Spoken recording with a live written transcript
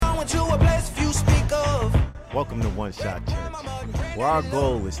Welcome to One Shot Church, where our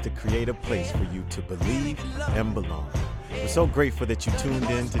goal is to create a place for you to believe and belong. We're so grateful that you tuned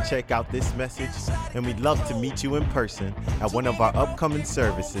in to check out this message, and we'd love to meet you in person at one of our upcoming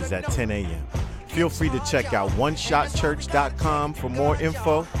services at 10 a.m. Feel free to check out oneshotchurch.com for more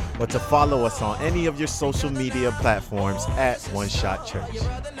info or to follow us on any of your social media platforms at One Shot Church.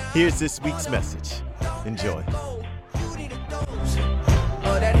 Here's this week's message. Enjoy.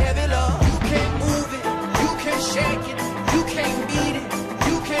 That heavy love, you can't move it, you can't shake it, you can't beat it,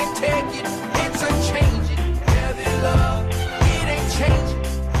 you can't take it, it's unchanging. Heavy love, it ain't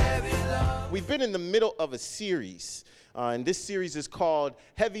changing. Heavy love. We've been in the middle of a series, and this series is called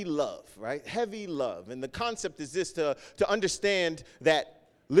Heavy Love, right? Heavy Love. And the concept is this, to understand that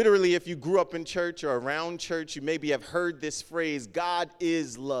literally if you grew up in church or around church, you maybe have heard this phrase, God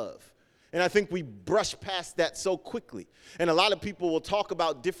is love. And I think we brush past that so quickly. And a lot of people will talk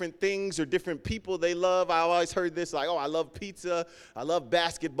about different things or different people they love. I always heard this like, oh, I love pizza. I love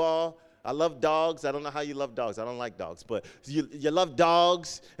basketball. I love dogs. I don't know how you love dogs. I don't like dogs. But you love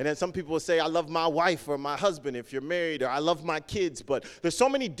dogs. And then some people will say, I love my wife or my husband if you're married, or I love my kids. But there's so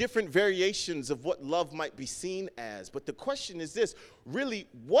many different variations of what love might be seen as. But the question is this, really,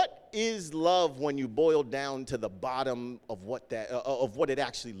 what is love when you boil down to the bottom of what it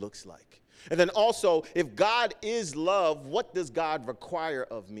actually looks like? And then also, if God is love, what does God require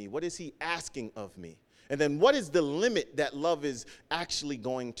of me? What is he asking of me? And then what is the limit that love is actually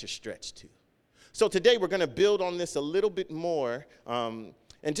going to stretch to? So today we're going to build on this a little bit more, and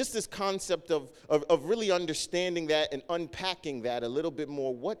just this concept of really understanding that and unpacking that a little bit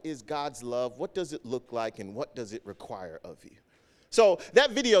more. What is God's love? What does it look like? And what does it require of you? So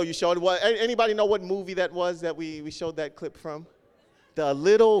that video you showed, anybody know what movie that was that we showed that clip from? The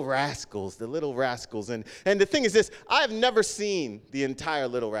Little Rascals, The Little Rascals. And the thing is this, I have never seen the entire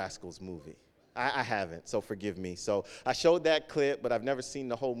Little Rascals movie. I haven't, so forgive me. So I showed that clip, but I've never seen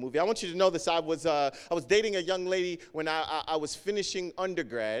the whole movie. I want you to know this, I was dating a young lady when I was finishing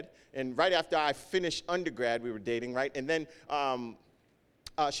undergrad, and right after I finished undergrad, we were dating, right? And then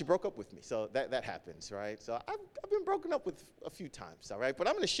she broke up with me, so that happens, right? So I've been broken up with a few times, all right? But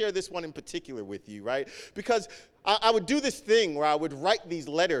I'm going to share this one in particular with you, right? Because I would do this thing where I would write these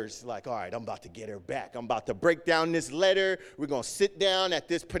letters like, all right, I'm about to get her back. I'm about to break down this letter. We're going to sit down at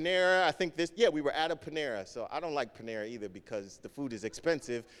this Panera. We were at a Panera. So I don't like Panera either because the food is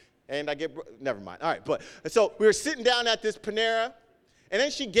expensive and never mind. All right, but so we were sitting down at this Panera, and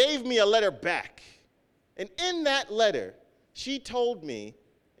then she gave me a letter back. And in that letter, she told me,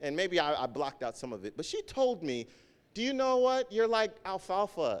 and maybe I blocked out some of it, but she told me, do you know what? You're like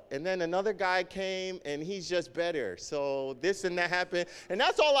alfalfa. And then another guy came, and he's just better. So this and that happened. And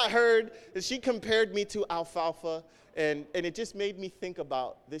that's all I heard, is she compared me to alfalfa. And it just made me think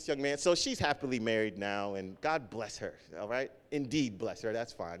about this young man. So she's happily married now, and God bless her, all right? Indeed bless her.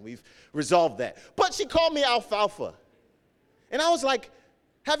 That's fine. We've resolved that. But she called me alfalfa. And I was like,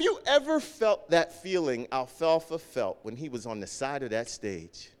 have you ever felt that feeling alfalfa felt when he was on the side of that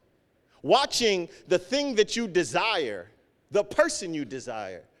stage? Watching the thing that you desire, the person you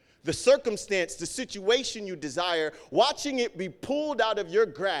desire, the circumstance, the situation you desire, watching it be pulled out of your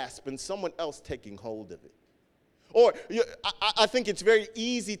grasp and someone else taking hold of it. Or I think it's very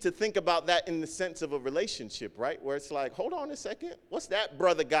easy to think about that in the sense of a relationship, right? Where it's like, hold on a second, what's that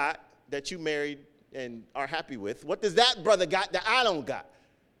brother got that you married and are happy with? What does that brother got that I don't got?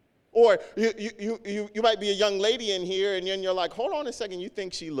 Or you might be a young lady in here, and then you're like, hold on a second, you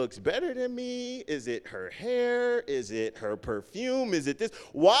think she looks better than me? Is it her hair? Is it her perfume? Is it this?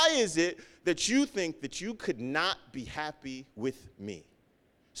 Why is it that you think that you could not be happy with me?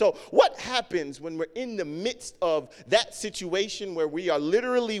 So what happens when we're in the midst of that situation where we are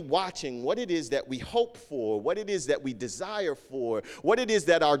literally watching what it is that we hope for, what it is that we desire for, what it is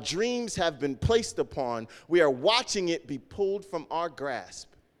that our dreams have been placed upon? We are watching it be pulled from our grasp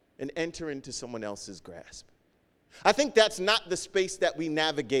and enter into someone else's grasp. I think that's not the space that we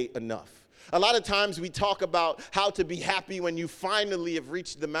navigate enough. A lot of times we talk about how to be happy when you finally have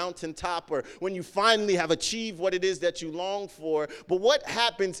reached the mountaintop or when you finally have achieved what it is that you long for. But what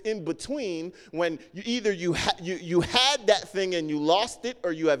happens in between when you had that thing and you lost it,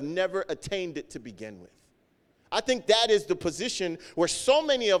 or you have never attained it to begin with? I think that is the position where so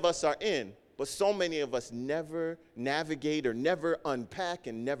many of us are in, but so many of us never navigate or never unpack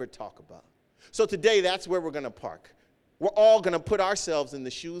and never talk about. So today, that's where we're going to park. We're all going to put ourselves in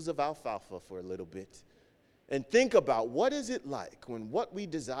the shoes of alfalfa for a little bit and think about what is it like when what we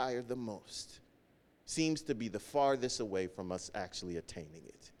desire the most seems to be the farthest away from us actually attaining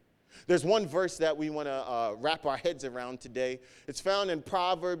it. There's one verse that we want to wrap our heads around today. It's found in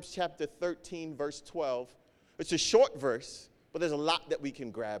Proverbs chapter 13, verse 12. It's a short verse, but there's a lot that we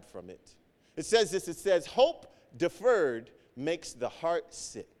can grab from it. It says this, it says, hope deferred makes the heart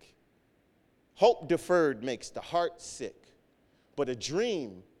sick. Hope deferred makes the heart sick, but a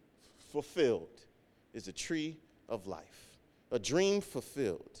dream fulfilled is a tree of life. A dream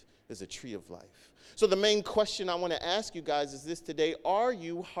fulfilled is a tree of life. So the main question I want to ask you guys is this today: are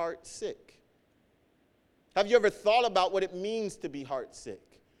you heart sick? Have you ever thought about what it means to be heart sick?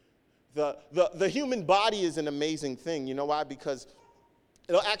 The human body is an amazing thing. You know why? Because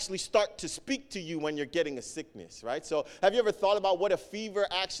it'll actually start to speak to you when you're getting a sickness, right? So have you ever thought about what a fever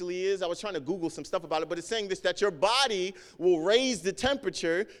actually is? I was trying to Google some stuff about it, but it's saying this, that your body will raise the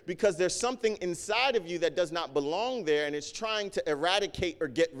temperature because there's something inside of you that does not belong there, and it's trying to eradicate or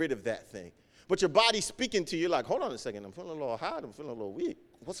get rid of that thing. But your body's speaking to you like, hold on a second, I'm feeling a little hot, I'm feeling a little weak.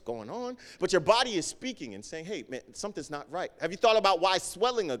 What's going on? But your body is speaking and saying, hey, man, something's not right. Have you thought about why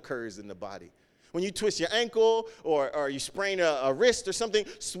swelling occurs in the body? When you twist your ankle or you sprain a wrist or something,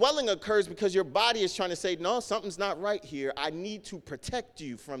 swelling occurs because your body is trying to say, no, something's not right here. I need to protect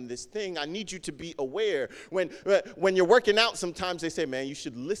you from this thing. I need you to be aware. When you're working out, sometimes they say, man, you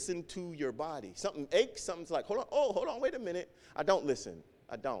should listen to your body. Something aches, something's like, hold on, wait a minute. I don't listen.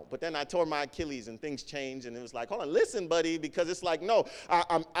 I don't. But then I tore my Achilles and things changed, and it was like, hold on, listen, buddy, because it's like, no,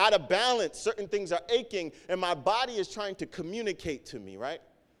 I'm out of balance. Certain things are aching, and my body is trying to communicate to me, right?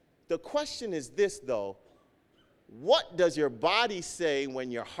 The question is this, though: what does your body say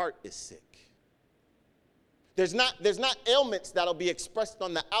when your heart is sick? There's not ailments that'll be expressed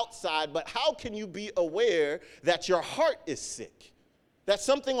on the outside, but how can you be aware that your heart is sick? That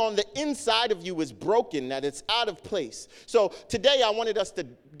something on the inside of you is broken, that it's out of place. So today I wanted us to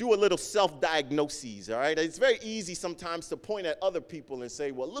do a little self-diagnoses, all right? It's very easy sometimes to point at other people and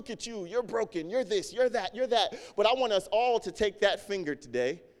say, well, look at you, you're broken, you're this, you're that, you're that. But I want us all to take that finger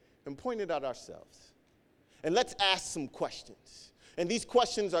today and point it at ourselves. And let's ask some questions. And these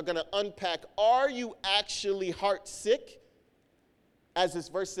questions are going to unpack, are you actually heart sick? As this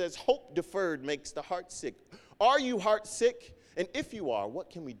verse says, hope deferred makes the heart sick. Are you heart sick? And if you are, what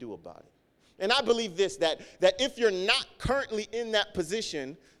can we do about it? And I believe this, that if you're not currently in that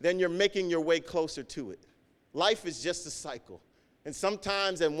position, then you're making your way closer to it. Life is just a cycle. And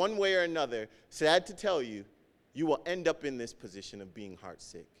sometimes, in one way or another, sad to tell you, you will end up in this position of being heart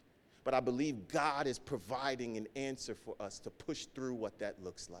sick. But I believe God is providing an answer for us to push through what that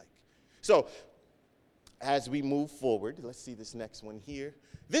looks like. So, as we move forward, let's see this next one here.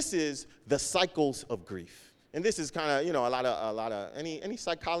 This is the cycles of grief. And this is kind of, a lot of, any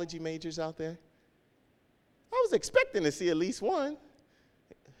psychology majors out there? I was expecting to see at least one,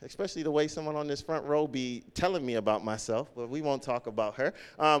 especially the way someone on this front row be telling me about myself, but we won't talk about her.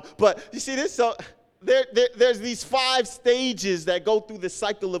 But you see this, so there's these 5 stages that go through the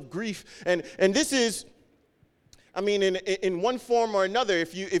cycle of grief. And this is, in one form or another,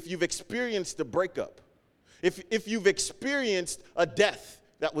 if you've experienced a breakup, if you've experienced a death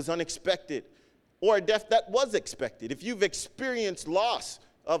that was unexpected, or a death that was expected. If you've experienced loss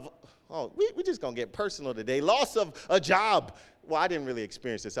of, we just gonna get personal today, loss of a job. Well, I didn't really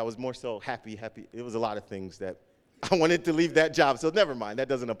experience this. I was more so happy. It was a lot of things that I wanted to leave that job, so never mind, that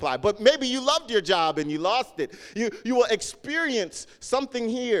doesn't apply. But maybe you loved your job and you lost it. You will experience something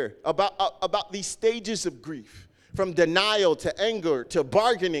here about these stages of grief. From denial to anger to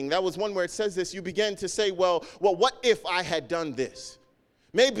bargaining. That was one where it says this. You begin to say, well, what if I had done this?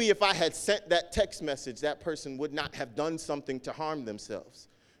 Maybe if I had sent that text message, that person would not have done something to harm themselves.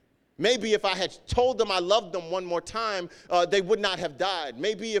 Maybe if I had told them I loved them one more time, they would not have died.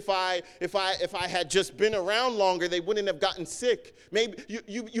 Maybe if I had just been around longer, they wouldn't have gotten sick. Maybe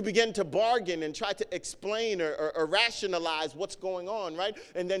you begin to bargain and try to explain or rationalize what's going on, right?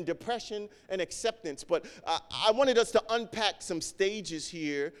 And then depression and acceptance. But I wanted us to unpack some stages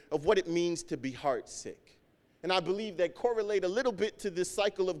here of what it means to be heart sick. And I believe they correlate a little bit to this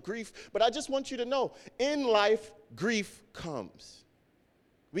cycle of grief. But I just want you to know, in life, grief comes.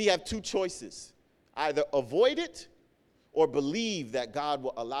 We have 2 choices. Either avoid it or believe that God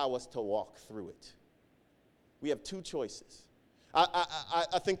will allow us to walk through it. We have 2 choices.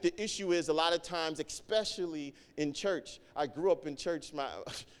 I think the issue is a lot of times, especially in church. I grew up in church.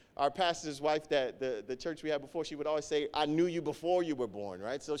 Our pastor's wife, the church we had before, she would always say, I knew you before you were born,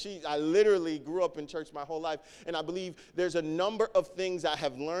 right? So I literally grew up in church my whole life. And I believe there's a number of things I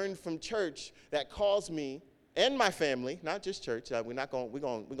have learned from church that cause me and my family, not just church, we're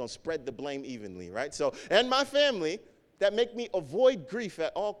going to spread the blame evenly, right? So, and my family, that make me avoid grief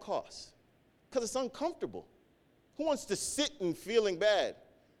at all costs because it's uncomfortable. Who wants to sit and feeling bad?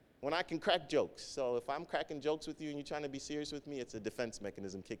 when I can crack jokes. So if I'm cracking jokes with you and you're trying to be serious with me, it's a defense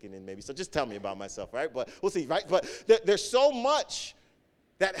mechanism kicking in maybe. So just tell me about myself, right? But we'll see, right? But there's so much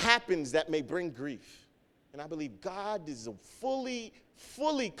that happens that may bring grief. And I believe God is fully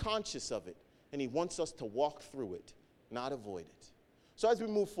conscious of it. And he wants us to walk through it, not avoid it. So as we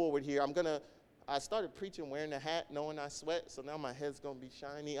move forward here, I started preaching wearing a hat, knowing I sweat, so now my head's going to be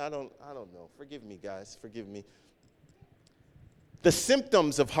shiny. I don't know. Forgive me, guys. Forgive me. The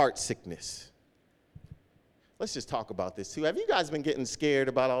symptoms of heart sickness. Let's just talk about this too. Have you guys been getting scared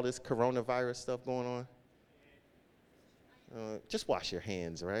about all this coronavirus stuff going on? Just wash your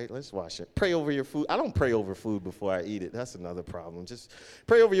hands, right? Let's wash it. Pray over your food. I don't pray over food before I eat it. That's another problem. Just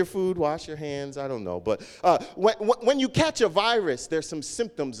pray over your food, wash your hands. I don't know. But when you catch a virus, there's some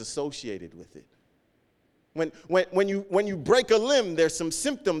symptoms associated with it. When you break a limb, there's some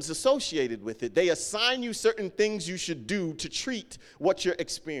symptoms associated with it. They assign you certain things you should do to treat what you're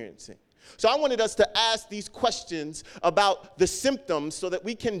experiencing. So I wanted us to ask these questions about the symptoms so that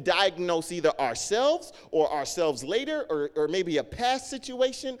we can diagnose either ourselves or ourselves later or maybe a past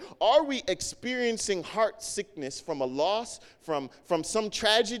situation. Are we experiencing heart sickness from a loss, from some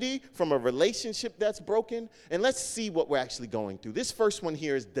tragedy, from a relationship that's broken? And let's see what we're actually going through. This first one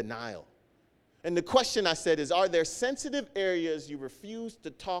here is denial. And the question I said is, are there sensitive areas you refuse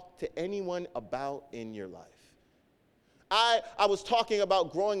to talk to anyone about in your life? I was talking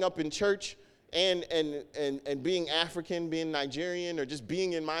about growing up in church and being African, being Nigerian, or just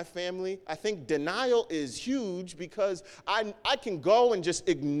being in my family. I think denial is huge because I can go and just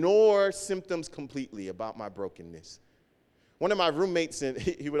ignore symptoms completely about my brokenness. One of my roommates, and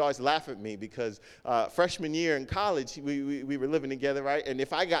he would always laugh at me because freshman year in college, we were living together, right? And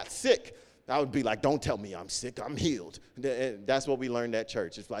if I got sick, I would be like, don't tell me I'm sick, I'm healed. And that's what we learned at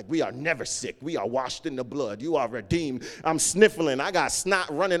church. It's like, we are never sick. We are washed in the blood. You are redeemed. I'm sniffling. I got snot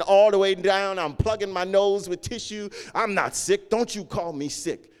running all the way down. I'm plugging my nose with tissue. I'm not sick. Don't you call me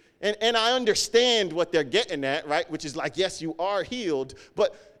sick. And I understand what they're getting at, right? Which is like, yes, you are healed.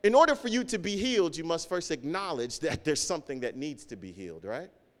 But in order for you to be healed, you must first acknowledge that there's something that needs to be healed, right?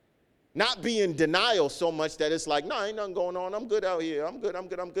 Not be in denial so much that it's like, no, ain't nothing going on. I'm good out here. I'm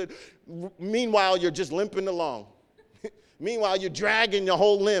good. Meanwhile, you're just limping along. Meanwhile, you're dragging your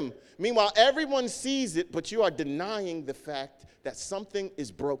whole limb. Meanwhile, everyone sees it, but you are denying the fact that something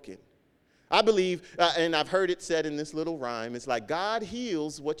is broken. I believe, and I've heard it said in this little rhyme, it's like God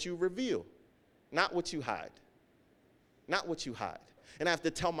heals what you reveal, not what you hide. Not what you hide. And I have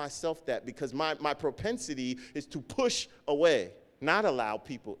to tell myself that because my propensity is to push away, not allow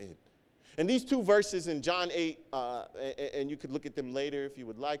people in. And these two verses in John 8, and you could look at them later if you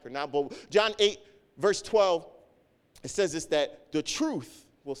would like or not, but John 8, verse 12, it says this, that the truth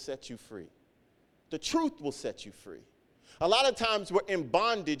will set you free. The truth will set you free. A lot of times we're in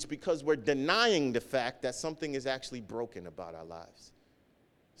bondage because we're denying the fact that something is actually broken about our lives.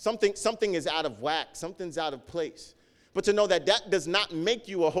 Something is out of whack. Something's out of place. But to know that that does not make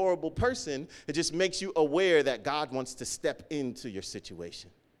you a horrible person, it just makes you aware that God wants to step into your situation.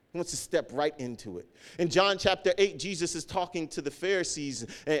 He wants to step right into it. In John chapter 8, Jesus is talking to the Pharisees,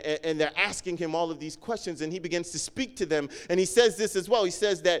 and they're asking him all of these questions, and he begins to speak to them. And he says this as well. He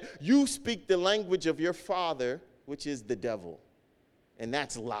says that you speak the language of your father, which is the devil, and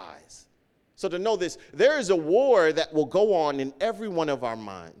that's lies. So to know this, there is a war that will go on in every one of our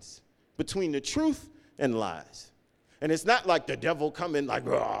minds between the truth and lies. And it's not like the devil coming like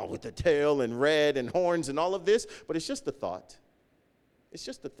with the tail and red and horns and all of this, but it's just a thought. It's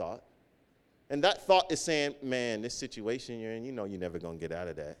just a thought. And that thought is saying, man, this situation you're in, you know you're never going to get out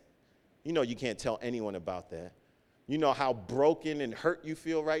of that. You know you can't tell anyone about that. You know how broken and hurt you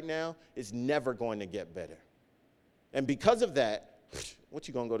feel right now? It's never going to get better. And because of that, what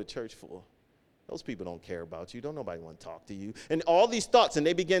you going to go to church for? Those people don't care about you. Don't nobody want to talk to you. And all these thoughts, and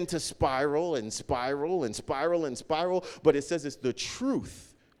they begin to spiral and spiral and spiral and spiral. But it says it's the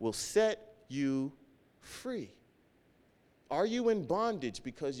truth will set you free. Are you in bondage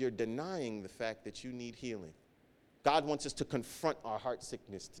because you're denying the fact that you need healing? God wants us to confront our heart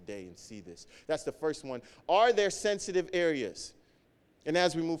sickness today and see this. That's the first one. Are there sensitive areas? And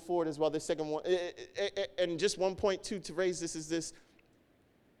as we move forward as well, the second one, and just 1.2 to raise this is this.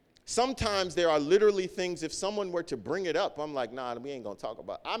 Sometimes there are literally things, if someone were to bring it up, I'm like, nah, we ain't going to talk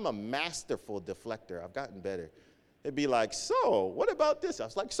about it. I'm a masterful deflector. I've gotten better. It'd be like, so what about this? I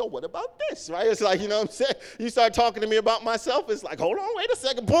was like, so what about this, right? It's like, you know what I'm saying? You start talking to me about myself, it's like, hold on, wait a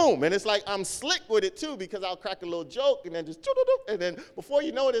second, boom. And it's like, I'm slick with it too because I'll crack a little joke and then just, and then before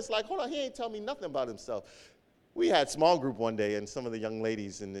you know it, it's like, hold on, he ain't tell me nothing about himself. We had small group one day and some of the young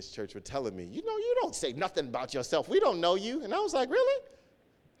ladies in this church were telling me, you know, you don't say nothing about yourself. We don't know you. And I was like, really?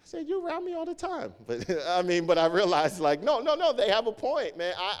 I said, you're around me all the time. But but I realized like, no, they have a point,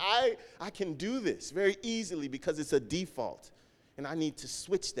 man. I can do this very easily because it's a default. And I need to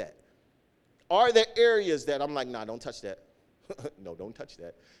switch that. Are there areas that I'm like, nah, don't touch that. No, don't touch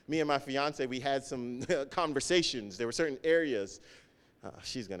that. Me and my fiance, we had some conversations. There were certain areas.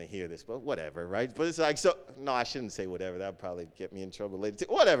 She's going to hear this, but whatever, right? But it's like, so, no, I shouldn't say whatever. That would probably get me in trouble later.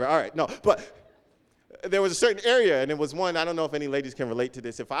 Whatever, all right, no. But there was a certain area, and it was one, I don't know if any ladies can relate to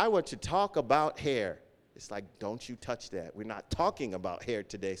this. If I were to talk about hair, it's like, don't you touch that. We're not talking about hair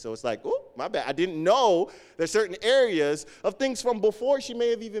today. So it's like, oh, my bad. I didn't know there's certain areas of things from before she may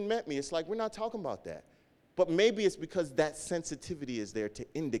have even met me. It's like, we're not talking about that. But maybe it's because that sensitivity is there to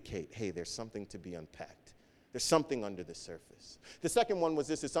indicate, hey, there's something to be unpacked. There's something under the surface. The second one was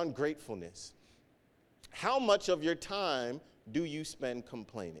this, it's ungratefulness. How much of your time do you spend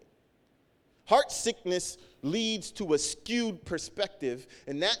complaining? Heart sickness leads to a skewed perspective,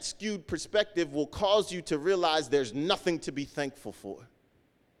 and that skewed perspective will cause you to realize there's nothing to be thankful for.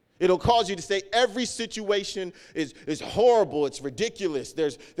 It'll cause you to say every situation is horrible, it's ridiculous,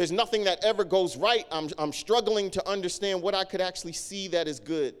 there's nothing that ever goes right. I'm struggling to understand what I could actually see that is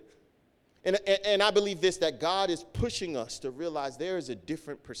good. And I believe this, that God is pushing us to realize there is a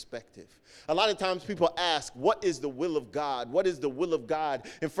different perspective. A lot of times people ask, what is the will of God? What is the will of God?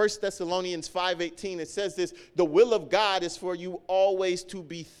 In 1 Thessalonians 5:18, it says this, the will of God is for you always to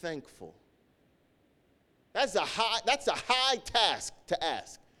be thankful. That's a high task to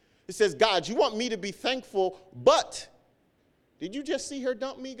ask. It says, God, you want me to be thankful, but did you just see her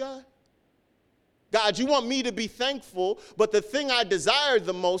dump me, God? God, you want me to be thankful, but the thing I desire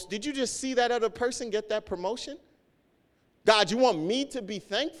the most, did you just see that other person get that promotion? God, you want me to be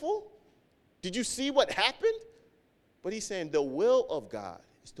thankful? Did you see what happened? But he's saying the will of God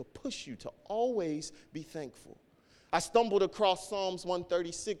is to push you to always be thankful. I stumbled across Psalms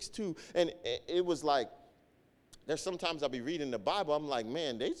 136 too, and it was like, there's sometimes I'll be reading the Bible, I'm like,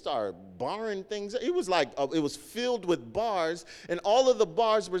 man, they start barring things. It was like, it was filled with bars, and all of the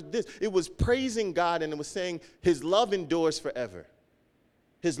bars were this. It was praising God, and it was saying, his love endures forever.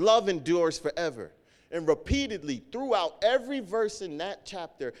 His love endures forever. And repeatedly, throughout every verse in that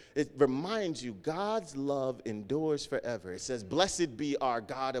chapter, it reminds you, God's love endures forever. It says, blessed be our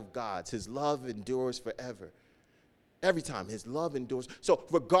God of gods. His love endures forever. Every time, his love endures. So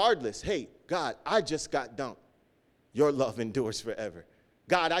regardless, hey, God, I just got dumped. Your love endures forever.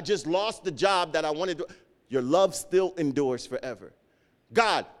 God, I just lost the job that I wanted to. Your love still endures forever.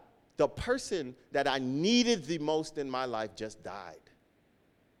 God, the person that I needed the most in my life just died.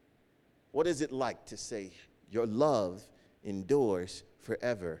 What is it like to say, your love endures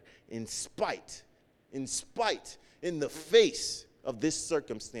forever in spite, in the face of this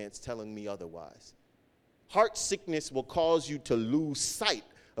circumstance telling me otherwise? Heart sickness will cause you to lose sight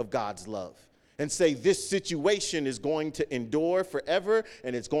of God's love and say this situation is going to endure forever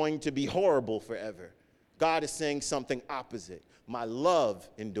and it's going to be horrible forever. God is saying something opposite. My love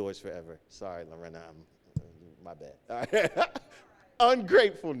endures forever. Sorry, Lorena, my bad. All right.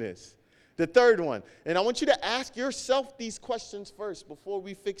 Ungratefulness. The third one, and I want you to ask yourself these questions first before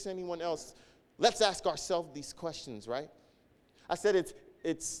we fix anyone else. Let's ask ourselves these questions, right? I said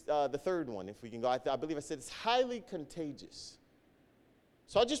it's the third one, if we can go. I believe I said it's highly contagious.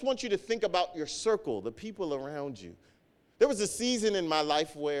 So I just want you to think about your circle, the people around you. There was a season in my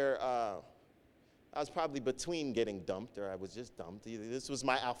life where I was probably between getting dumped or I was just dumped. This was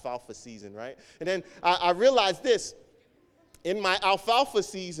my alfalfa season, right? And then I realized this. In my alfalfa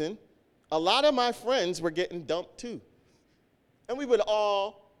season, a lot of my friends were getting dumped too. And we would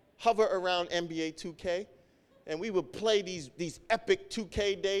all hover around NBA 2K, and we would play these epic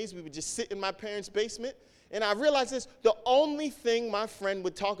 2K days. We would just sit in my parents' basement. And I realized this, the only thing my friend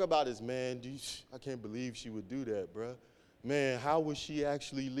would talk about is, man, I can't believe she would do that, bruh. Man, how would she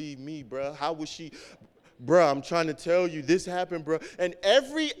actually leave me, bruh? How would she, bruh, I'm trying to tell you, this happened, bruh. And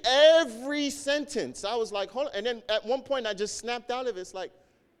every sentence, I was like, hold on. And then at one point, I just snapped out of it. It's like,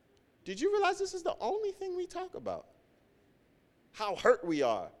 did you realize this is the only thing we talk about? How hurt we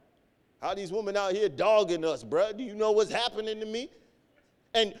are. How these women out here dogging us, bruh. Do you know what's happening to me?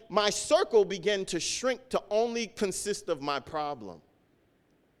 And my circle began to shrink to only consist of my problem.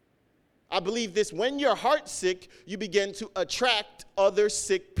 I believe this, when you're heart sick, you begin to attract other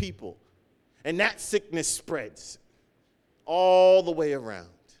sick people. And that sickness spreads all the way around.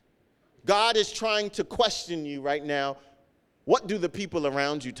 God is trying to question you right now. What do the people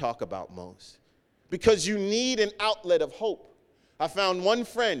around you talk about most? Because you need an outlet of hope. I found one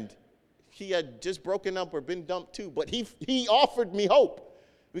friend. He had just broken up or been dumped too, but he offered me hope.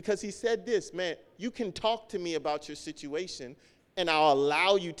 Because he said this, man, you can talk to me about your situation, and I'll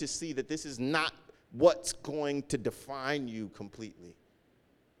allow you to see that this is not what's going to define you completely.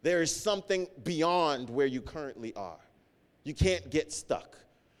 There is something beyond where you currently are. You can't get stuck.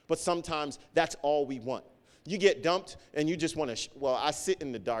 But sometimes that's all we want. You get dumped and you just want to, I sit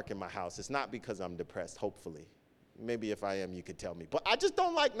in the dark in my house. It's not because I'm depressed, hopefully. Maybe if I am, you could tell me. But I just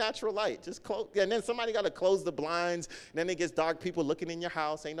don't like natural light. Just close, and then somebody got to close the blinds. And then it gets dark, people looking in your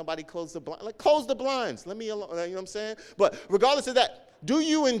house. Ain't nobody close the blinds. Like, close the blinds. Let me alone. You know what I'm saying? But regardless of that, do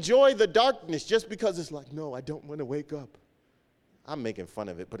you enjoy the darkness just because it's like, no, I don't want to wake up? I'm making fun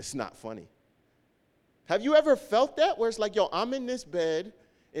of it, but it's not funny. Have you ever felt that where it's like, yo, I'm in this bed,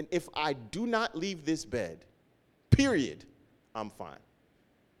 and if I do not leave this bed, period, I'm fine.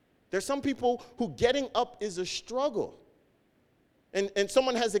 There's some people who getting up is a struggle. And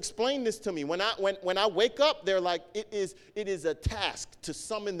someone has explained this to me. When I wake up, they're like, it is a task to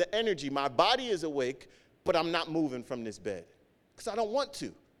summon the energy. My body is awake, but I'm not moving from this bed because I don't want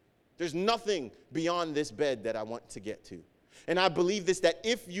to. There's nothing beyond this bed that I want to get to. And I believe this, that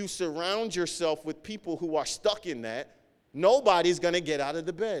if you surround yourself with people who are stuck in that, nobody's going to get out of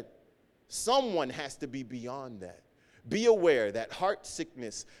the bed. Someone has to be beyond that. Be aware that heart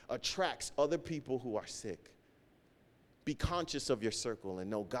sickness attracts other people who are sick. Be conscious of your circle and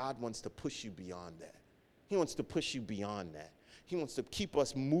know God wants to push you beyond that. He wants to push you beyond that. He wants to keep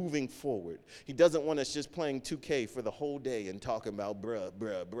us moving forward. He doesn't want us just playing 2K for the whole day and talking about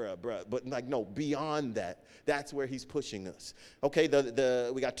bruh. But like, no, beyond that, that's where he's pushing us. Okay,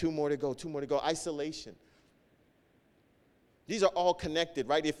 we got two more to go. Isolation. These are all connected,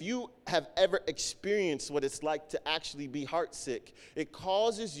 right? If you have ever experienced what it's like to actually be heartsick, it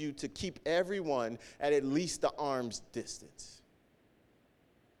causes you to keep everyone at least the arm's distance.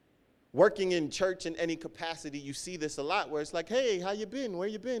 Working in church in any capacity, you see this a lot where it's like, hey, how you been? Where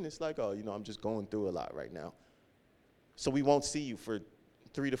you been? It's like, oh, I'm just going through a lot right now. So we won't see you for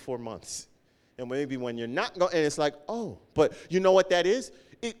 3 to 4 months. And maybe when you're not going, and it's like, oh, but you know what that is?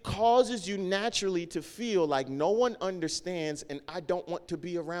 It causes you naturally to feel like no one understands and I don't want to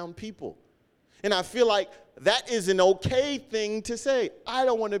be around people. And I feel like that is an okay thing to say. I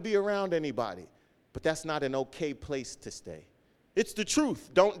don't want to be around anybody. But that's not an okay place to stay. It's the truth.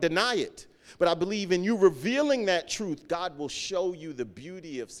 Don't deny it. But I believe in you revealing that truth, God will show you the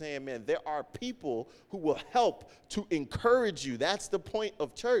beauty of saying, man, there are people who will help to encourage you. That's the point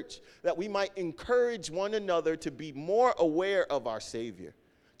of church, that we might encourage one another to be more aware of our Savior,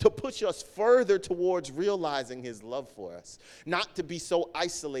 to push us further towards realizing his love for us, not to be so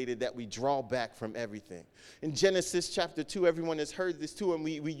isolated that we draw back from everything. In Genesis chapter 2, everyone has heard this too, and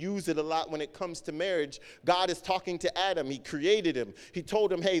we use it a lot when it comes to marriage. God is talking to Adam. He created him. He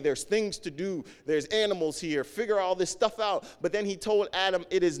told him, hey, there's things to do. There's animals here. Figure all this stuff out. But then he told Adam,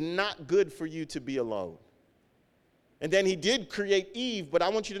 it is not good for you to be alone. And then he did create Eve, but I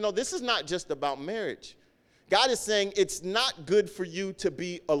want you to know this is not just about marriage. God is saying it's not good for you to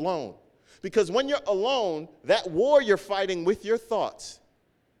be alone. Because when you're alone, that war you're fighting with your thoughts,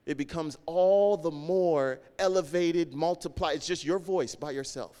 it becomes all the more elevated, multiplied. It's just your voice by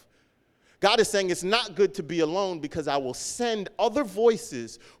yourself. God is saying it's not good to be alone because I will send other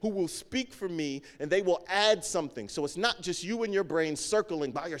voices who will speak for me and they will add something. So it's not just you and your brain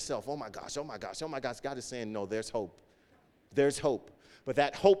circling by yourself. Oh my gosh, oh my gosh, oh my gosh. God is saying, no, there's hope. There's hope. But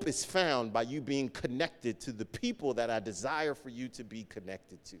that hope is found by you being connected to the people that I desire for you to be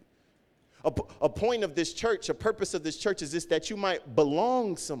connected to. A point of this church, a purpose of this church is this, that you might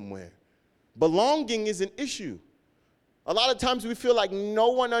belong somewhere. Belonging is an issue. A lot of times we feel like no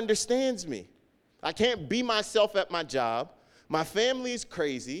one understands me. I can't be myself at my job. My family is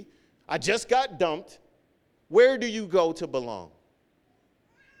crazy. I just got dumped. Where do you go to belong?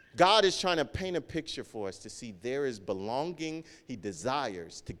 God is trying to paint a picture for us to see there is belonging he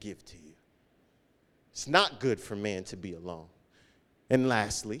desires to give to you. It's not good for man to be alone. And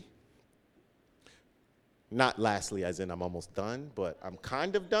lastly, not lastly as in I'm almost done, but I'm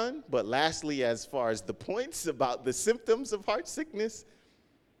kind of done, but lastly as far as the points about the symptoms of heart sickness,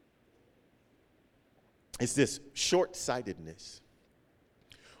 it's this short-sightedness.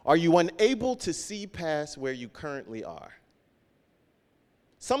 Are you unable to see past where you currently are?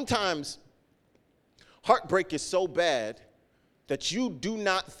 Sometimes heartbreak is so bad that you do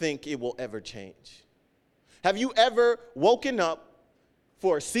not think it will ever change. Have you ever woken up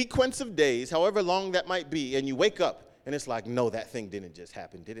for a sequence of days, however long that might be, and you wake up and it's like, no, that thing didn't just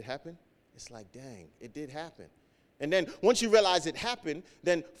happen. Did it happen? It's like, dang, it did happen. And then once you realize it happened,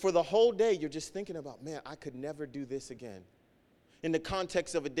 then for the whole day you're just thinking about, man, I could never do this again. In the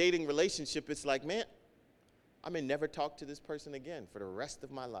context of a dating relationship, it's like, man, I may never talk to this person again for the rest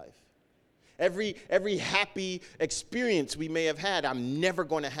of my life. Every happy experience we may have had, I'm never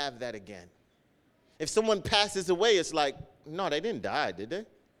going to have that again. If someone passes away, it's like, no, they didn't die, did they?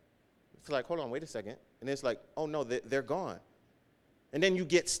 It's like, hold on, wait a second. And it's like, oh, no, they're gone. And then you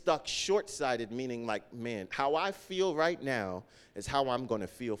get stuck short-sighted, meaning like, man, how I feel right now is how I'm going to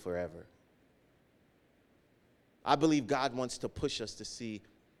feel forever. I believe God wants to push us to see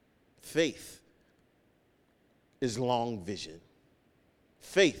faith is long vision.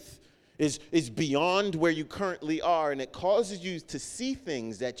 Faith is beyond where you currently are, and it causes you to see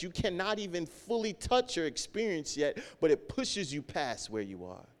things that you cannot even fully touch or experience yet, but it pushes you past where you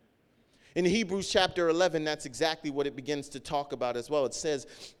are. In Hebrews chapter 11, that's exactly what it begins to talk about as well. It says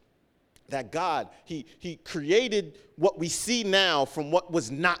that God, he created what we see now from what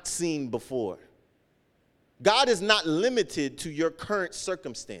was not seen before. God is not limited to your current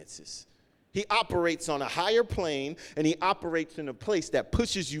circumstances. He operates on a higher plane, and he operates in a place that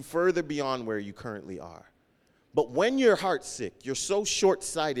pushes you further beyond where you currently are. But when you're heartsick, you're so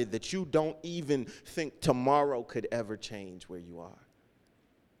short-sighted that you don't even think tomorrow could ever change where you are.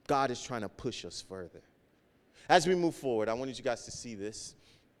 God is trying to push us further. As we move forward, I wanted you guys to see this.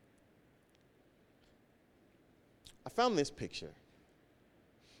 I found this picture.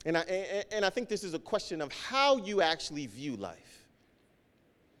 And I think this is a question of how you actually view life.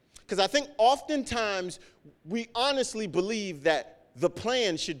 Because I think oftentimes we honestly believe that the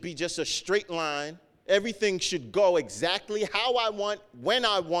plan should be just a straight line. Everything should go exactly how I want, when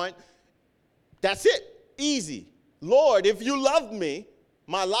I want. That's it. Easy. Lord, if you loved me,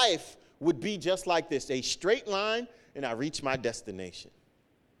 my life would be just like this, a straight line, and I reach my destination.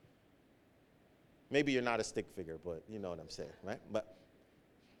 Maybe you're not a stick figure, but you know what I'm saying, right? But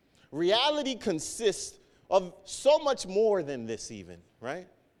reality consists of so much more than this even, right?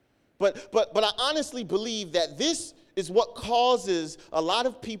 But I honestly believe that this is what causes a lot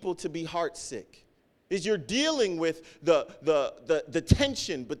of people to be heartsick. Is you're dealing with the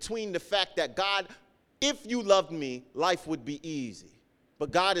tension between the fact that God, if you loved me, life would be easy.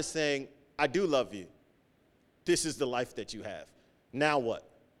 But God is saying, I do love you. This is the life that you have. Now what?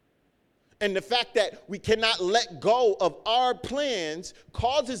 And the fact that we cannot let go of our plans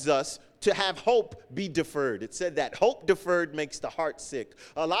causes us to have hope be deferred. It said that hope deferred makes the heart sick.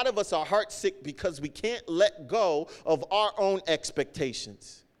 A lot of us are heart sick because we can't let go of our own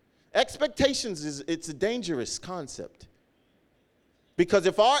expectations. Expectations it's a dangerous concept. Because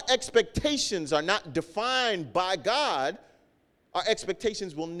if our expectations are not defined by God, our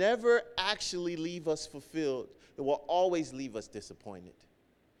expectations will never actually leave us fulfilled. It will always leave us disappointed.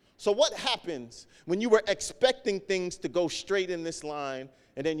 So what happens when you were expecting things to go straight in this line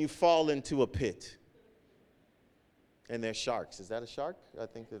and then you fall into a pit? And there's sharks. Is that a shark? I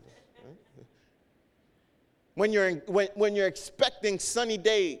think that. Right? When you're expecting sunny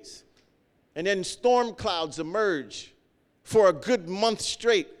days and then storm clouds emerge for a good month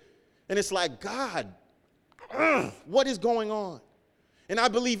straight, and it's like, God, what is going on? And I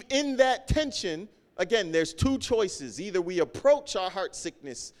believe in that tension, again, there's two choices. Either we approach our heart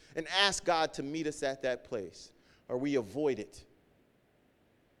sickness and ask God to meet us at that place, or we avoid it.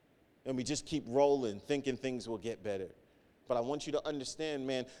 And we just keep rolling, thinking things will get better. But I want you to understand,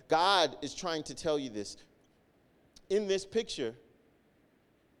 man, God is trying to tell you this. In this picture,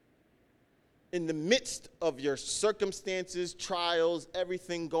 in the midst of your circumstances, trials,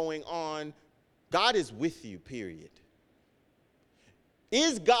 everything going on, God is with you, period.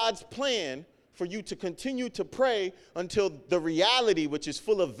 Is God's plan for you to continue to pray until the reality, which is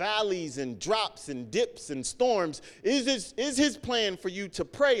full of valleys and drops and dips and storms, is his plan for you to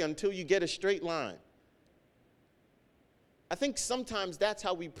pray until you get a straight line? I think sometimes that's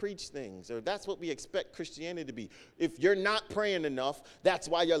how we preach things, or that's what we expect Christianity to be. If you're not praying enough, that's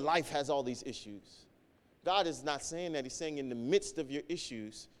why your life has all these issues. God is not saying that. He's saying in the midst of your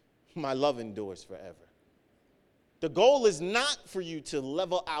issues, my love endures forever. The goal is not for you to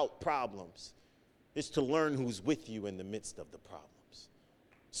level out problems. It's to learn who's with you in the midst of the problems.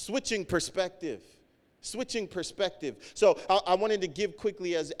 Switching perspective. So I wanted to give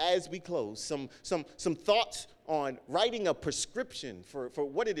quickly as we close some thoughts on writing a prescription for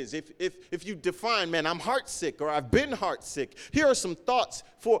what it is. If you define, man, I'm heartsick or I've been heartsick, here are some thoughts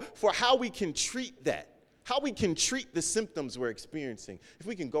for how we can treat that. How we can treat the symptoms we're experiencing. If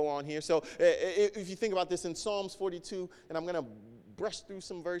we can go on here. So if you think about this in Psalms 42, and I'm going to brush through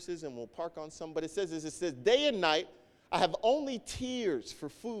some verses and we'll park on some, but it says this, it says, day and night I have only tears for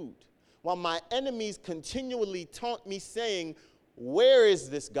food, while my enemies continually taunt me, saying, where is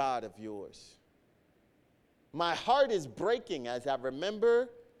this God of yours? My heart is breaking as I remember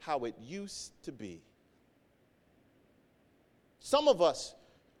how it used to be. Some of us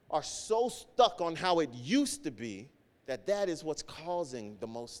are so stuck on how it used to be that is what's causing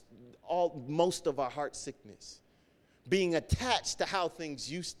most of our heart sickness. Being attached to how things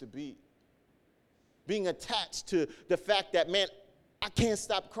used to be. Being attached to the fact that, man, I can't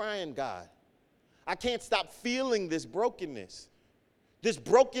stop crying, God. I can't stop feeling this brokenness. This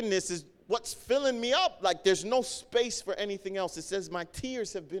brokenness is what's filling me up. Like there's no space for anything else. It says, my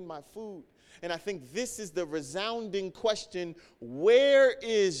tears have been my food. And I think this is the resounding question, where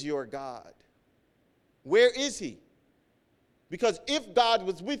is your God? Where is he? Because if God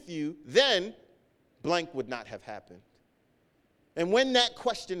was with you, then blank would not have happened. And when that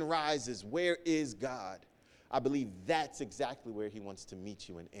question rises, where is God? I believe that's exactly where he wants to meet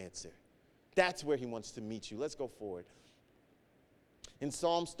you and answer. That's where he wants to meet you. Let's go forward. In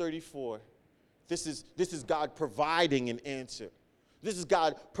Psalms 34, this is God providing an answer. This is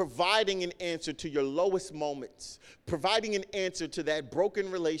God providing an answer to your lowest moments, providing an answer to that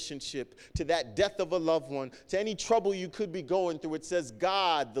broken relationship, to that death of a loved one, to any trouble you could be going through. It says,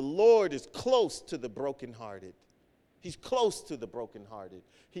 God, the Lord, is close to the brokenhearted. He's close to the brokenhearted.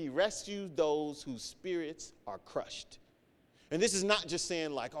 He rescues those whose spirits are crushed. And this is not just saying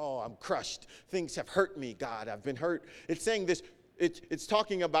like, oh, I'm crushed. Things have hurt me, God. I've been hurt. It's saying this, it's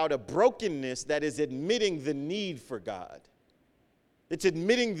talking about a brokenness that is admitting the need for God. It's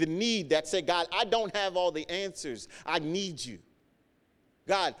admitting the need that say, God, I don't have all the answers. I need you.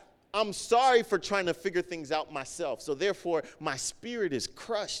 God, I'm sorry for trying to figure things out myself. So therefore, my spirit is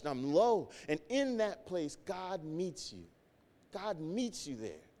crushed. I'm low. And in that place, God meets you. God meets you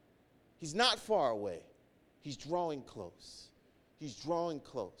there. He's not far away. He's drawing close. He's drawing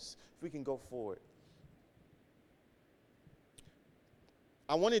close. If we can go forward.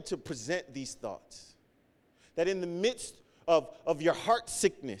 I wanted to present these thoughts. That in the midst of your heart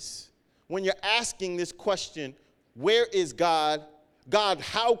sickness, when you're asking this question, where is God? God,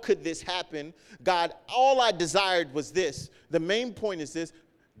 how could this happen? God, all I desired was this. The main point is this: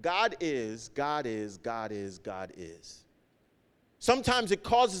 God is, God is, God is, God is. Sometimes it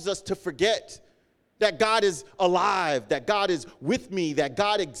causes us to forget that God is alive, that God is with me, that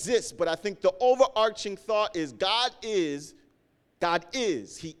God exists. But I think the overarching thought is God is, God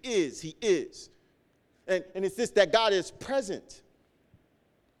is, he is, he is. And it's this, that God is present.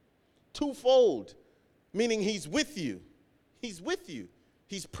 Twofold, meaning he's with you. He's with you.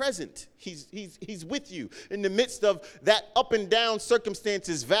 He's present. He's with you. In the midst of that up and down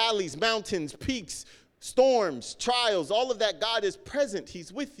circumstances, valleys, mountains, peaks, storms, trials, all of that, God is present.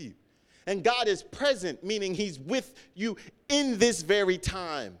 He's with you. And God is present, meaning he's with you in this very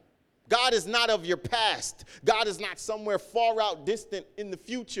time. God is not of your past. God is not somewhere far out distant in the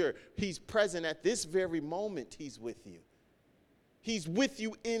future. He's present at this very moment. He's with you. He's with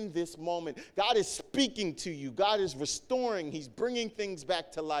you in this moment. God is speaking to you. God is restoring. He's bringing things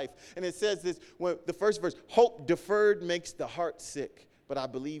back to life. And it says this, the first verse, hope deferred makes the heart sick. But I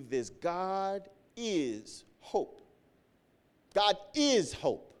believe this, God is hope. God is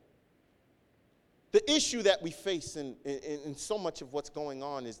hope. The issue that we face in so much of what's going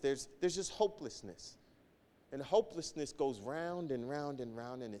on is there's just hopelessness. And hopelessness goes round and round and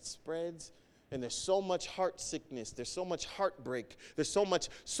round, and it spreads. And there's so much heart sickness. There's so much heartbreak. There's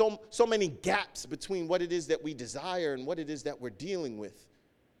so many gaps between what it is that we desire and what it is that we're dealing with.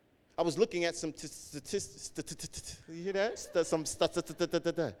 I was looking at some statistics. You hear that?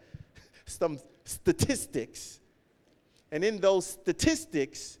 Some statistics. And in those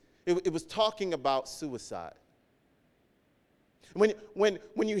statistics, it was talking about suicide. When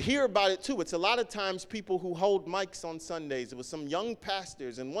you hear about it too, it's a lot of times people who hold mics on Sundays. It was some young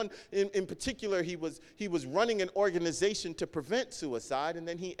pastors, and one in particular, he was running an organization to prevent suicide, and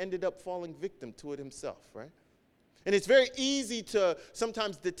then he ended up falling victim to it himself, right? And it's very easy to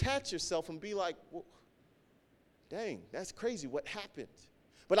sometimes detach yourself and be like, well, dang, that's crazy, what happened?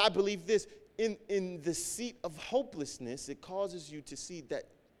 But I believe this, in the seat of hopelessness, it causes you to see that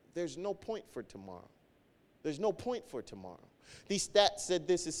there's no point for tomorrow. There's no point for tomorrow. These stats said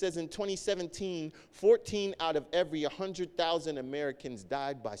this. It says in 2017, 14 out of every 100,000 Americans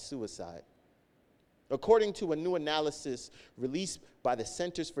died by suicide. According to a new analysis released by the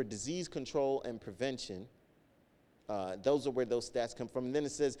Centers for Disease Control and Prevention, those are where those stats come from. And then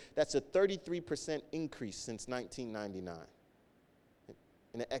it says that's a 33% increase since 1999.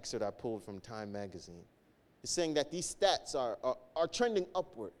 In an excerpt I pulled from Time magazine. It's saying that these stats are trending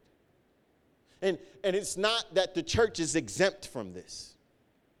upward. And it's not that the church is exempt from this.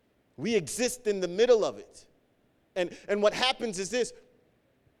 We exist in the middle of it. And what happens is this.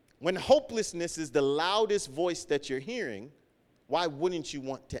 When hopelessness is the loudest voice that you're hearing, why wouldn't you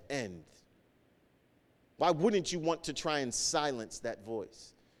want to end? Why wouldn't you want to try and silence that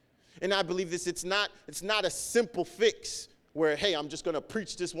voice? And I believe this, it's not a simple fix where, hey, I'm just going to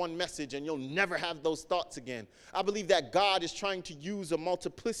preach this one message and you'll never have those thoughts again. I believe that God is trying to use a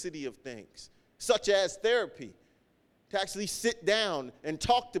multiplicity of things, such as therapy, to actually sit down and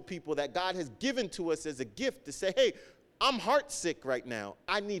talk to people that God has given to us as a gift to say, hey, I'm heartsick right now.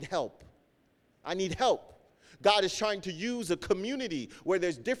 I need help. I need help. God is trying to use a community where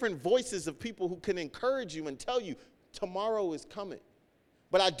there's different voices of people who can encourage you and tell you tomorrow is coming.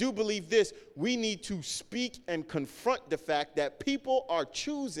 But I do believe this, we need to speak and confront the fact that people are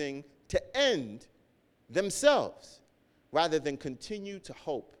choosing to end themselves rather than continue to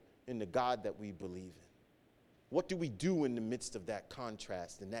hope in the God that we believe in. What do we do in the midst of that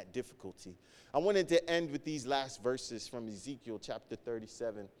contrast and that difficulty? I wanted to end with these last verses from Ezekiel chapter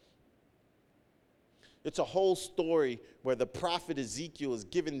 37. It's a whole story where the prophet Ezekiel is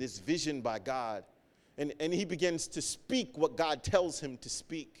given this vision by God. And he begins to speak what God tells him to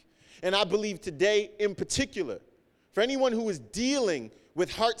speak. And I believe today in particular, for anyone who is dealing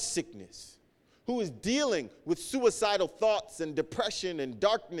with heart sickness, who is dealing with suicidal thoughts and depression and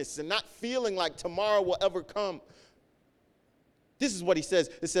darkness and not feeling like tomorrow will ever come, this is what he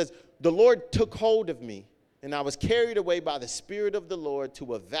says. It says, the Lord took hold of me, and I was carried away by the Spirit of the Lord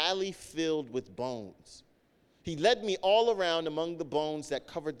to a valley filled with bones. He led me all around among the bones that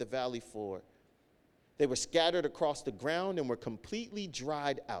covered the valley floor. They were scattered across the ground and were completely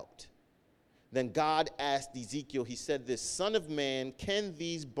dried out. Then God asked Ezekiel, he said this, Son of man, can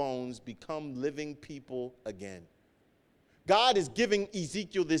these bones become living people again? God is giving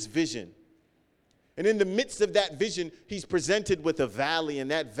Ezekiel this vision. And in the midst of that vision, he's presented with a valley,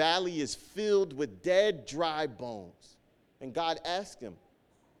 and that valley is filled with dead, dry bones. And God asked him,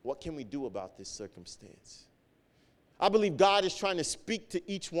 what can we do about this circumstance? I believe God is trying to speak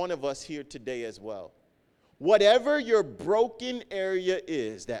to each one of us here today as well. Whatever your broken area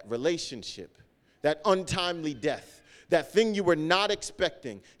is, that relationship, that untimely death, that thing you were not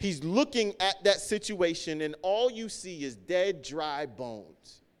expecting, he's looking at that situation and all you see is dead, dry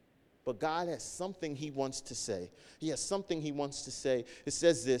bones. But God has something he wants to say. He has something he wants to say. It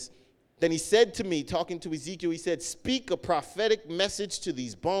says this, then he said to me, talking to Ezekiel, he said, speak a prophetic message to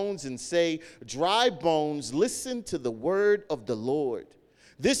these bones and say, dry bones, listen to the word of the Lord.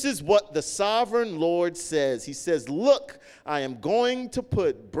 This is what the sovereign Lord says. He says, look, I am going to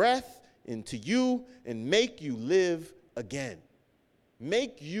put breath into you and make you live again.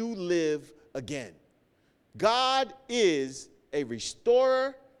 Make you live again. God is a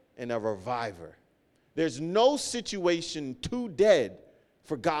restorer and a reviver. There's no situation too dead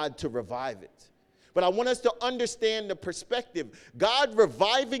for God to revive it. But I want us to understand the perspective. God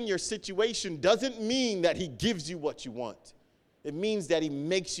reviving your situation doesn't mean that he gives you what you want. It means that he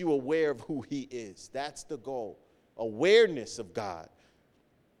makes you aware of who he is. That's the goal. Awareness of God.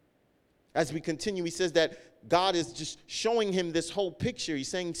 As we continue, he says that God is just showing him this whole picture. He's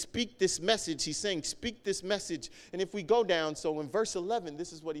saying, speak this message. He's saying, speak this message. And if we go down, so in verse 11,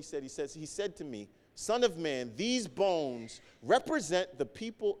 this is what he said. He said to me, Son of man, these bones represent the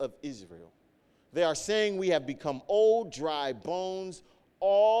people of Israel. They are saying we have become old, dry bones.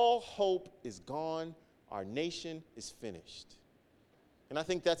 All hope is gone. Our nation is finished. And I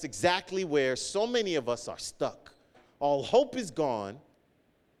think that's exactly where so many of us are stuck. All hope is gone.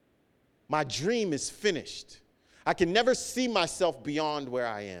 My dream is finished. I can never see myself beyond where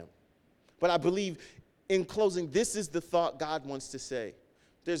I am. But I believe, in closing, this is the thought God wants to say.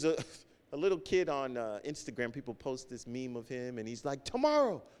 There's a little kid on Instagram. People post this meme of him, and he's like,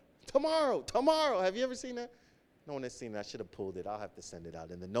 tomorrow, tomorrow, tomorrow. Have you ever seen that? No one has seen that. I should have pulled it. I'll have to send it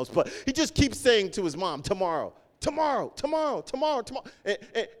out in the notes. But he just keeps saying to his mom, tomorrow, tomorrow, tomorrow, tomorrow, tomorrow.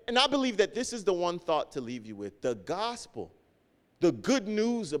 And I believe that this is the one thought to leave you with. The gospel, the good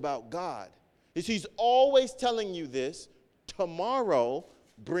news about God, is he's always telling you this, tomorrow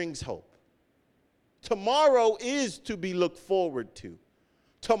brings hope. Tomorrow is to be looked forward to.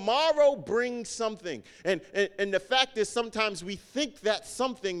 Tomorrow brings something. And the fact is sometimes we think that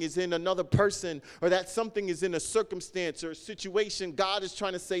something is in another person or that something is in a circumstance or a situation. God is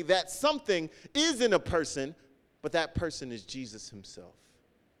trying to say that something is in a person, but that person is Jesus himself.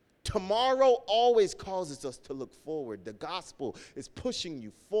 Tomorrow always causes us to look forward. The gospel is pushing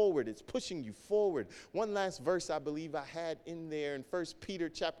you forward. It's pushing you forward. One last verse I believe I had in there in 1 Peter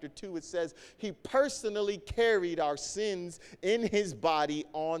chapter 2, it says, he personally carried our sins in his body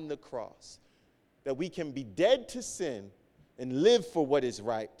on the cross, that we can be dead to sin and live for what is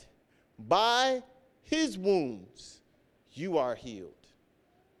right. By his wounds, you are healed.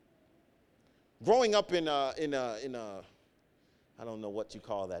 Growing up in a I don't know what you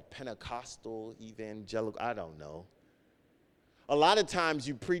call that, Pentecostal, evangelical, I don't know. a lot of times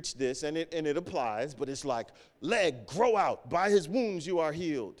you preach this, and it applies, but it's like, leg, grow out. By his wounds you are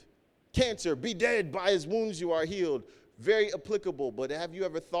healed. Cancer, be dead. By his wounds you are healed. Very applicable, but have you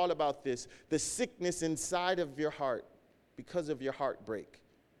ever thought about this? The sickness inside of your heart because of your heartbreak.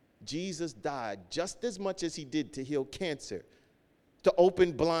 Jesus died just as much as he did to heal cancer, to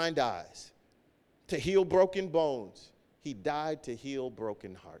open blind eyes, to heal broken bones. He died to heal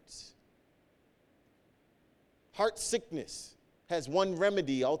broken hearts. Heart sickness has one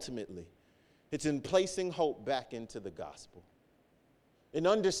remedy ultimately. It's in placing hope back into the gospel. In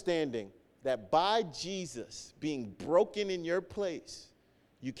understanding that by Jesus being broken in your place,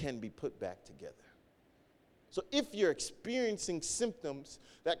 you can be put back together. So if you're experiencing symptoms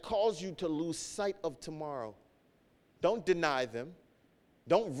that cause you to lose sight of tomorrow, don't deny them.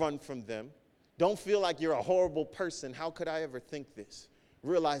 Don't run from them. Don't feel like you're a horrible person. How could I ever think this?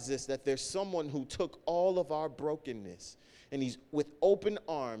 Realize this, that there's someone who took all of our brokenness and he's with open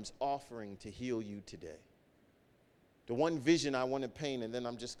arms offering to heal you today. The one vision I want to paint, and then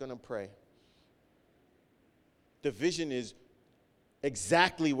I'm just going to pray. The vision is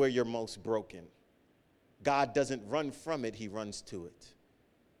exactly where you're most broken. God doesn't run from it, he runs to it.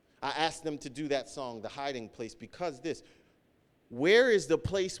 I asked them to do that song, The Hiding Place, because this, where is the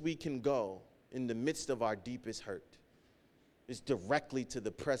place we can go in the midst of our deepest hurt? It's directly to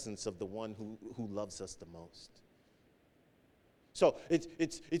the presence of the one who loves us the most. So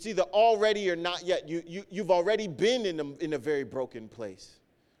it's either already or not yet. You've already been in a very broken place,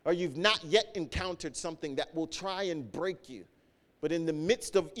 or you've not yet encountered something that will try and break you. But in the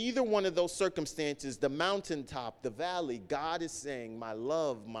midst of either one of those circumstances, the mountaintop, the valley, God is saying, my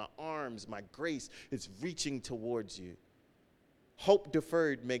love, my arms, my grace is reaching towards you. Hope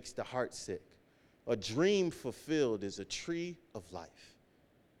deferred makes the heart sick. A dream fulfilled is a tree of life.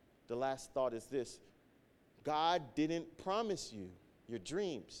 The last thought is this. God didn't promise you your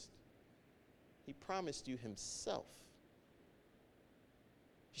dreams. He promised you himself.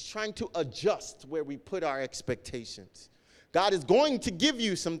 He's trying to adjust where we put our expectations. God is going to give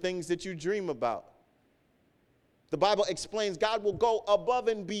you some things that you dream about. The Bible explains God will go above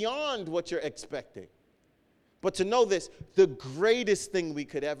and beyond what you're expecting. But to know this, the greatest thing we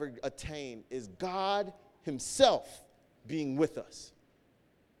could ever attain is God himself being with us.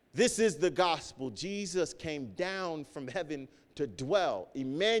 This is the gospel. Jesus came down from heaven to dwell.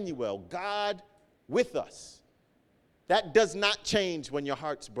 Emmanuel, God with us. That does not change when your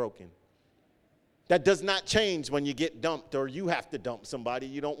heart's broken. That does not change when you get dumped or you have to dump somebody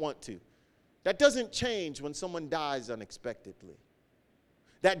you don't want to. That doesn't change when someone dies unexpectedly.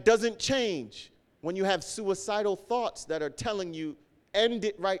 That doesn't change when you have suicidal thoughts that are telling you, end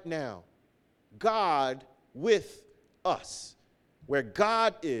it right now. God with us. Where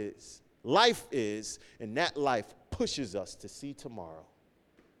God is, life is, and that life pushes us to see tomorrow.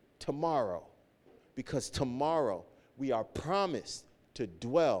 Tomorrow. Because tomorrow we are promised to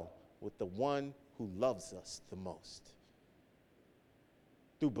dwell with the one who loves us the most.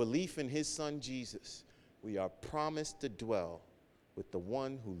 Through belief in his son Jesus, we are promised to dwell with the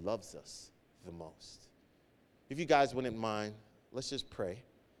one who loves us the most. If you guys wouldn't mind, let's just pray.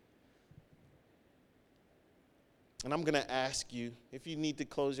 And I'm going to ask you, if you need to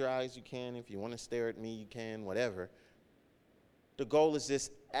close your eyes, you can. If you want to stare at me, you can, whatever. The goal is this.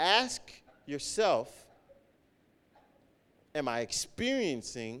 Ask yourself, am I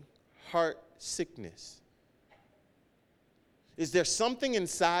experiencing heart sickness? Is there something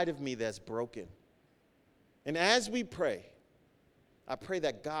inside of me that's broken? And as we pray, I pray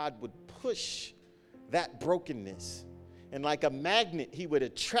that God would push that brokenness. And like a magnet, he would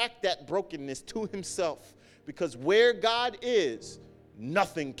attract that brokenness to himself. Because where God is,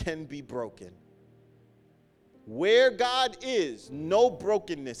 nothing can be broken. Where God is, no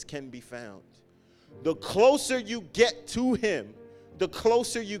brokenness can be found. The closer you get to him, the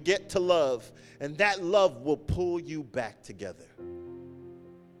closer you get to love, and that love will pull you back together.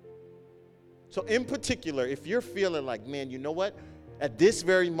 So in particular, if you're feeling like, man, you know what? At this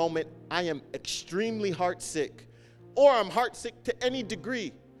very moment, I am extremely heartsick, or I'm heartsick to any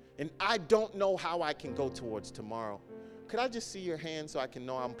degree, and I don't know how I can go towards tomorrow. Could I just see your hand so I can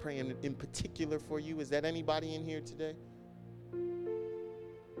know I'm praying in particular for you? Is that anybody in here today?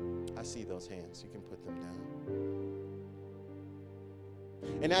 I see those hands. You can put them down.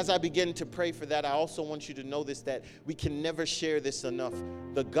 And as I begin to pray for that, I also want you to know this, that we can never share this enough.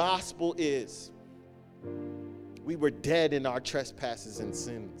 The gospel is, we were dead in our trespasses and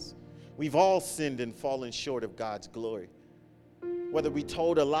sins. We've all sinned and fallen short of God's glory. Whether we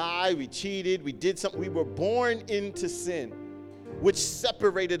told a lie, we cheated, we did something, we were born into sin, which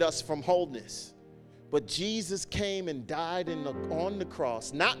separated us from wholeness. But Jesus came and died on the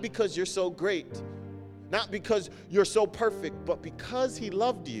cross, not because you're so great, not because you're so perfect, but because he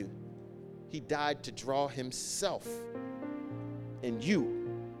loved you. He died to draw himself and you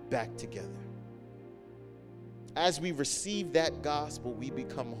back together. As we receive that gospel, we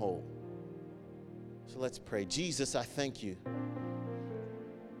become whole. So let's pray. Jesus, I thank you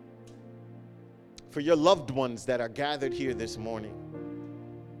for your loved ones that are gathered here this morning.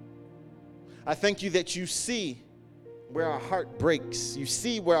 I thank you that you see where our heart breaks. You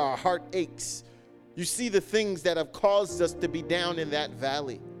see where our heart aches. You see the things that have caused us to be down in that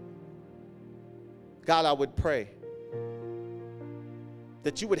valley. God, I would pray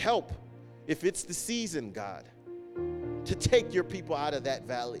that you would help, if it's the season, God, to take your people out of that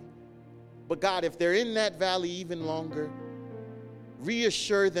valley. But God, if they're in that valley even longer,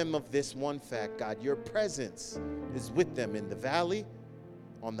 reassure them of this one fact, God. Your presence is with them in the valley,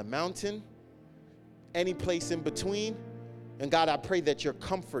 on the mountain, any place in between. And God, I pray that your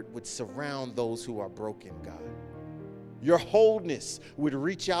comfort would surround those who are broken, God. Your wholeness would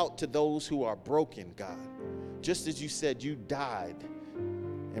reach out to those who are broken, God. Just as you said, you died,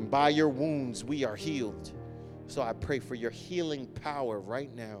 and by your wounds we are healed. So I pray for your healing power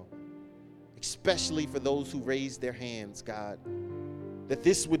right now, especially for those who raise their hands, God, that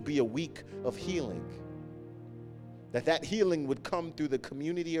this would be a week of healing, that healing would come through the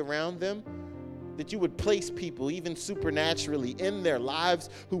community around them, that you would place people, even supernaturally, in their lives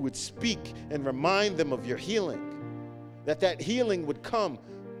who would speak and remind them of your healing, that healing would come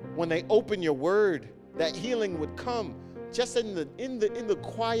when they open your word, that healing would come just in the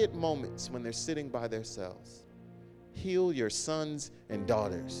quiet moments when they're sitting by themselves. Heal your sons and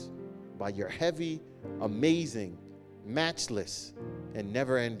daughters by your heavy, amazing, matchless, and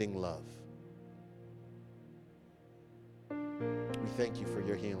never-ending love. We thank you for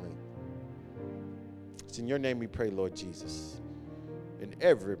your healing. It's in your name we pray, Lord Jesus. And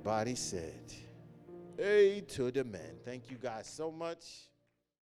everybody said, "A to the man." Thank you guys so much.